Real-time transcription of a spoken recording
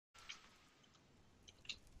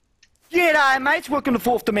G'day mates, welcome to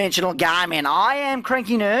 4th Dimensional Gaming. I am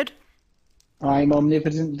CrankyNerd. I'm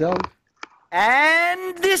Omnipotent Dog.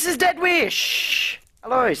 And this is Dead Wish.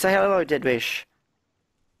 Hello, say hello, Dead Wish.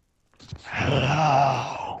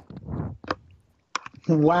 Hello.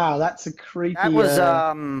 Wow, that's a creepy. That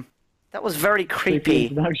was very creepy.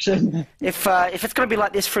 Introduction. If it's gonna be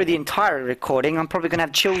like this through the entire recording, I'm probably gonna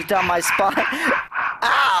have chills down my spine.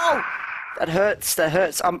 Ow! That hurts. That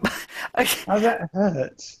hurts. How's that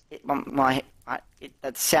hurt?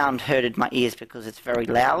 That sound hurted my ears because it's very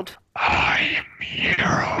loud. I'm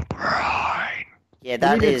Herobrine. Yeah,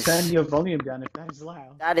 that you need is. to turn your volume down if that is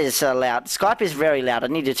loud. That is loud. Skype is very loud. I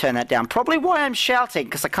need to turn that down. Probably why I'm shouting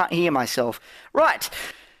because I can't hear myself. Right.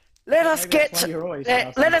 Let us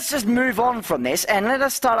just move on from this and let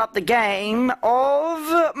us start up the game of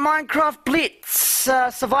Minecraft Blitz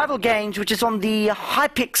survival games, which is on the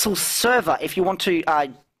Hypixel server. If you want to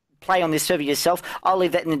play on this server yourself, I'll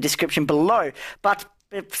leave that in the description below. But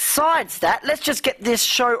besides that, let's just get this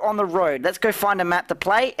show on the road. Let's go find a map to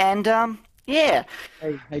play and yeah.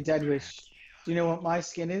 Hey, Deadwish. Do you know what my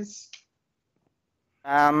skin is?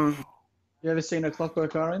 You You ever seen a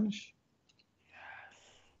Clockwork Orange?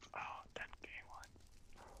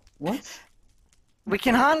 What? We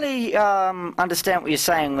can hardly understand what you're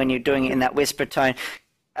saying when you're doing it in that whisper tone.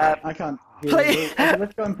 I can't hear Please. you.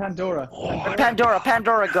 Let's go on Pandora.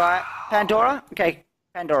 Pandora guy. Pandora? Okay,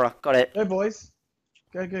 Pandora, got it. Go, boys.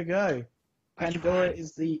 Go, go, go. Pandora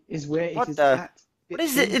is where it What is the? at. What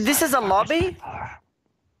is it? This is a lobby?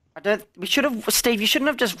 We should have, Steve, you shouldn't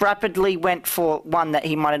have just rapidly went for one that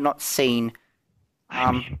he might have not seen.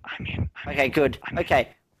 Okay, good. Okay.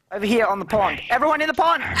 Over here on the pond. Everyone in the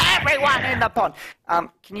pond! Everyone in the pond!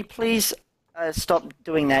 Can you please stop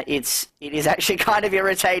doing that? It is actually kind of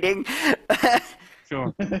irritating.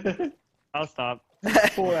 Sure. I'll stop.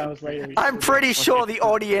 4 hours later. I'm pretty sure the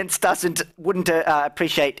audience wouldn't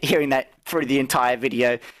appreciate hearing that through the entire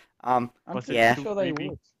video. I'm pretty yeah. sure they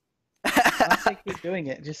would. I think we're doing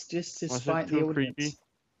it just to spite the audience. Creepy?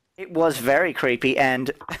 It was very creepy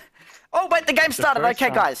and... Oh wait, the game started! Okay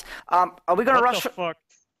guys, are we gonna rush?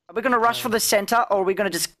 Are we gonna rush for the center, or are we gonna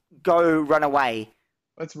just go run away?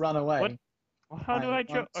 Let's run away. What? Well, how do I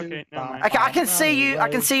jump? Okay, never mind. Okay, I can see you. I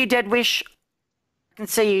can see you, Dead Wish. I can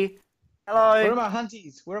see you. Hello. Where are my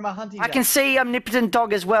hunties? Where are my hunties? I can see Omnipotent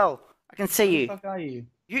Dog as well. I can see you. Where the fuck are you?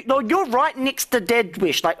 No, you're right next to Dead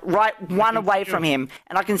Wish, like right one away from him,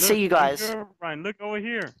 and I can see you guys. Ryan, look over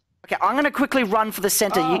here. Okay, I'm gonna quickly run for the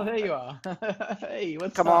center. Oh, there you are. Hey,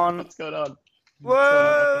 what's Come up? on. What's going on?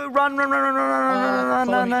 Whoa! Run!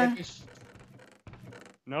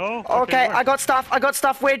 No. Okay, I got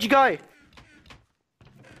stuff. Where'd you go? Okay,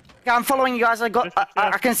 I'm following you guys.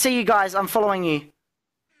 I can see you guys. I'm following you.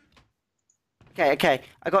 Okay.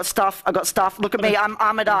 I got stuff. Look at me. I'm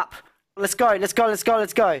armored up. Let's go. I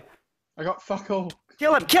got fuck all.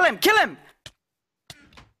 Kill him.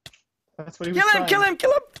 That's what he was saying. Kill him.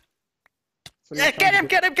 Yeah, get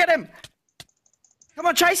him. Come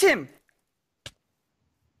on, chase him.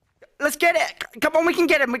 Let's get it. Come on, we can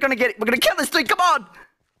get him. We're gonna get it. We're gonna kill this dude. Come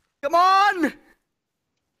on.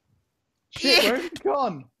 Shit, Yeah. where's he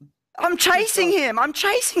gone? I'm chasing him.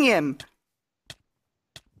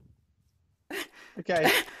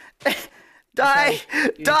 Okay. Die,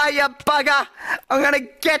 you bugger. I'm gonna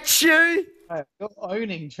get you. You're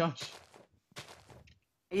owning, Josh.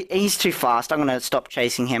 He's too fast. I'm gonna stop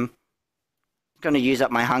chasing him. I'm gonna use up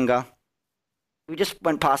my hunger. We just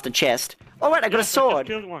went past a chest. Oh wait, I got a sword.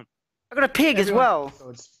 I one. I got a pig as well.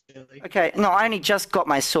 Silly. Okay, no, I only just got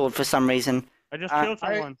my sword for some reason. I just killed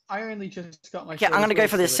someone. I only just got my. Okay, I'm gonna go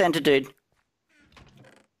for this center dude.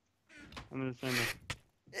 I'm in the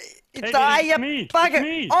center. Die, you me. bugger! It's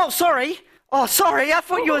me. Oh, sorry. I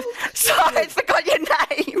thought you were. Sorry, I forgot your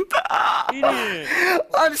name. Idiot.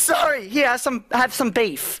 I'm sorry. Here, have some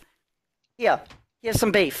beef. Here's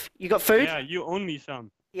some beef. You got food? Yeah, you owe me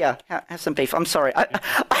some. Yeah, have some beef. I'm sorry.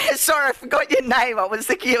 Sorry, I forgot your name. I was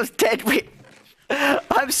thinking it was Dead Wish.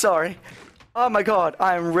 I'm sorry. Oh my god,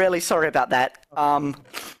 I'm really sorry about that.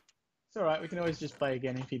 It's alright, we can always just play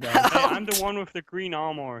again if he does. Hey, I'm the one with the green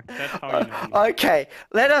armor. That's how you know me. Okay,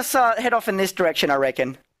 let us head off in this direction, I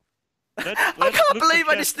reckon. I can't believe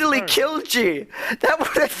I just nearly killed you. That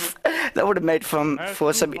would have made for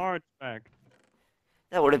some.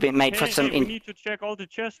 That would have been made for some. We need to check all the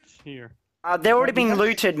chests here. They've already been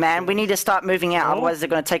looted, man. We need to start moving out, otherwise they're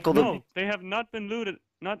going to take all the... No, they have not been looted.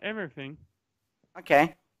 Not everything.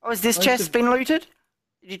 Okay. Oh, has this chest been looted?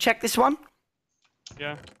 Did you check this one?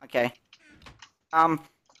 Yeah. Okay. I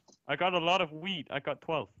got a lot of wheat. I got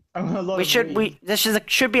 12. There should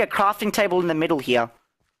be a crafting table in the middle here.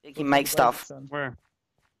 You can make stuff. Where?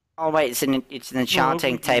 Oh wait, it's an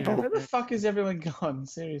enchanting table. Where the fuck is everyone gone?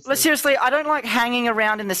 Seriously. Well, seriously, I don't like hanging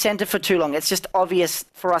around in the center for too long. It's just obvious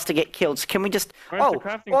for us to get killed. So can we just? Where's the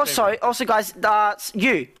crafting table? Also, guys,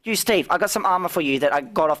 you, Steve, I got some armor for you that I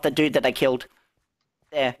got off the dude that I killed.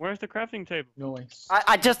 There. Where's the crafting table? Nice.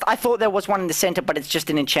 I thought there was one in the center, but it's just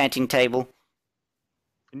an enchanting table.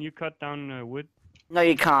 Can you cut down wood? No,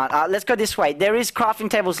 you can't. Let's go this way. There is crafting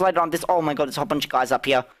tables later on. Oh my god, there's a whole bunch of guys up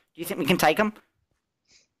here. Do you think we can take them?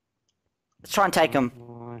 Let's try and take them.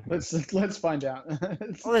 Let's find out.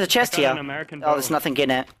 Oh, there's a chest here. Oh, there's nothing in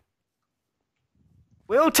it.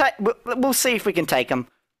 We'll see if we can take him.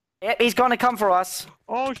 Yep, he's gonna come for us.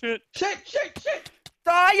 Oh shit! Shit!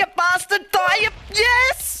 Die, you bastard! Die, you...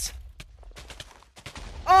 Yes!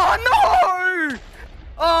 Oh no!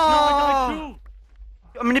 Oh! No, I got two.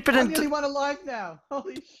 I'm manipulating. I'm the only one alive now.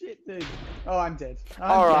 Holy shit, dude. Oh, I'm dead.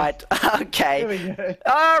 All right. Okay. Here we go.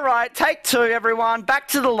 All right. Take two, everyone. Back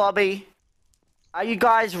to the lobby. Are you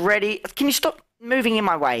guys ready? Can you stop moving in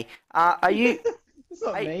my way? Are you? It's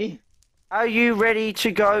not me. Are you ready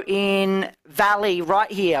to go in Valley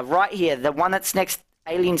right here, the one that's next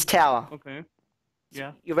Aliens Tower? Okay.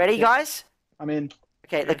 Yeah. You ready, guys? I'm in.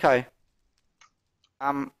 Okay, let's go.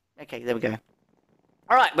 Okay, there we go.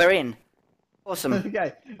 All right, we're in. Awesome.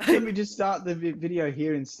 Okay. Can we just start the video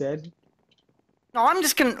here instead? No, I'm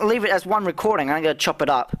just gonna leave it as one recording. I'm gonna chop it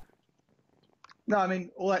up. No, I mean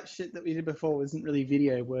all that shit that we did before wasn't really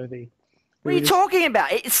video worthy. What are you talking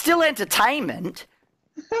about? It's still entertainment.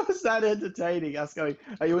 How was that entertaining? Us going,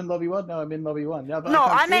 are you in lobby 1? No, I'm in lobby 1. No, but No,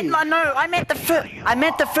 I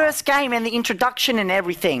meant the first game and the introduction and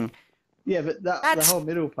everything. Yeah, but the whole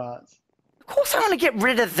middle part. Of course, I want to get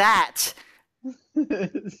rid of that.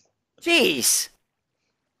 Jeez.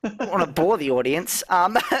 I don't want to bore the audience.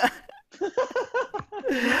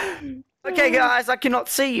 Okay, guys, I cannot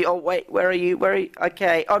see you. Oh wait, where are you?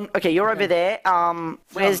 Okay, okay, you're over there.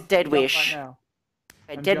 Where's Deadwish? Right now.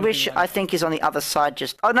 Okay, Deadwish, I think, is on the other side.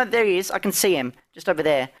 Oh no, there he is. I can see him just over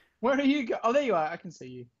there. Where are you? Oh, there you are. I can see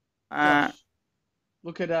you. Josh,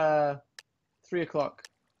 look at 3 o'clock.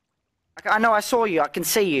 I know. I saw you. I can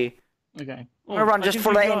see you. Okay. I'm gonna run just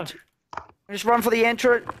for the Just run for the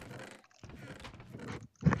entrance.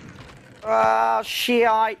 Ah,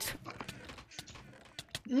 shite.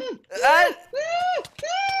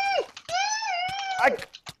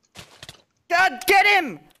 God, get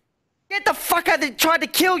him! Get the fuck out! They tried to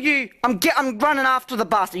kill you. I'm running after the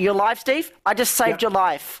bastard. You alive, Steve? I just saved your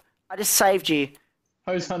life. I just saved you.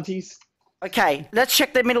 Hose hunties. Okay, let's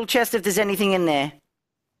check the middle chest if there's anything in there.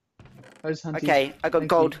 Hose hunties. Okay, I got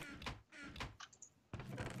gold.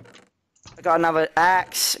 I got another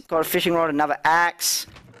axe. Got a fishing rod, another axe,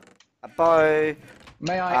 a bow.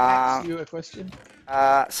 May I ask you a question?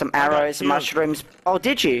 Some arrows, mushrooms. Oh,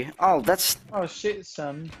 did you? Oh, that's... Oh, shit,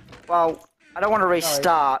 son. Well, I don't want to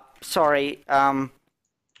restart. Sorry.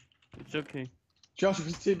 It's okay. Josh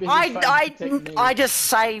was too busy I just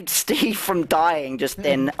saved Steve from dying just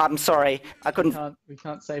then. I'm sorry. I couldn't... We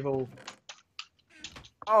can't save all.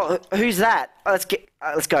 Oh, who's that? Oh, let's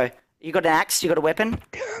go. You got an axe? You got a weapon?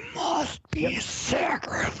 There must be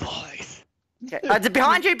sacrifice. Okay.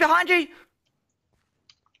 Behind you! Behind you!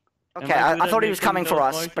 Okay, I thought he was coming for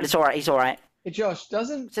us, but it's alright, he's alright. Hey Josh,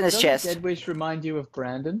 doesn't chest. Deadwish remind you of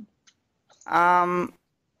Brandon? A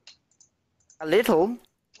little.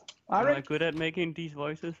 Am I good at making these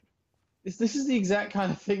voices? This is the exact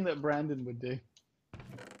kind of thing that Brandon would do.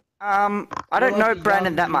 I don't know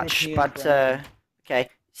Brandon that much, but okay.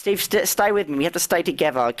 Steve, stay with me. We have to stay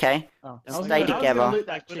together, okay? Oh, stay together.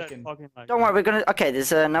 Don't worry, we're gonna... Okay,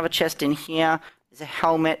 there's another chest in here. There's a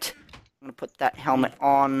helmet. I'm gonna put that helmet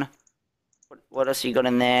on. What else you got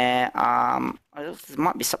in there? There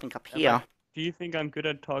might be something up here. Do you think I'm good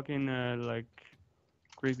at talking, like,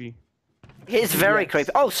 creepy? It's very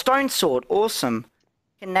creepy. Oh, stone sword. Awesome.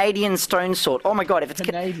 Canadian stone sword. Oh my god, if it's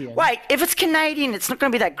Canadian. Wait, if it's Canadian, it's not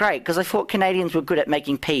gonna be that great, because I thought Canadians were good at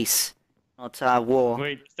making peace, not war.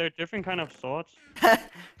 Wait, is there different kind of swords?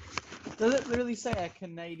 Does it really say a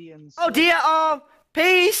Canadian sword? Oh dear, oh,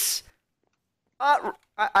 peace!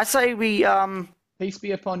 I say we, Peace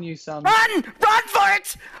be upon you, son. Run! Run for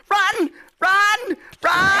it! Run! Run!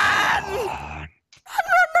 Run!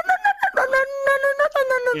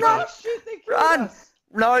 Run! Run!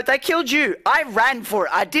 No, they killed you. I ran for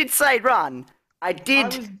it. I did say run. I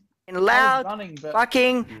did. In loud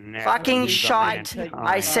fucking shite.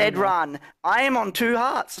 I said run. I am on 2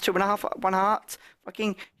 hearts. 2.5, 1 heart.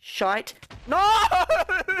 Fucking shite. No!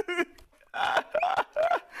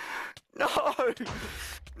 No!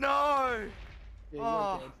 No!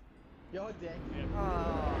 Yeah, you're dead. You're dead.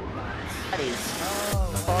 Oh, that is.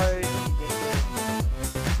 Oh.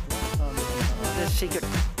 secret.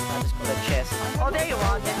 I just got a chest. Oh, there you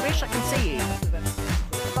are, Deadwish. I can see you.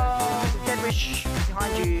 Oh, Deadwish,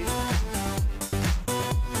 behind you.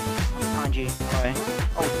 Behind you.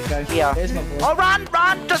 Oh, here. Oh,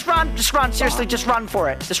 run! Just run! Seriously, just run for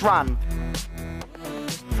it. Just run.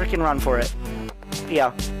 Freaking run for it.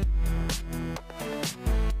 Here.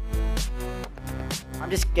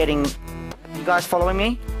 I'm just getting... You guys following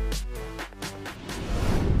me?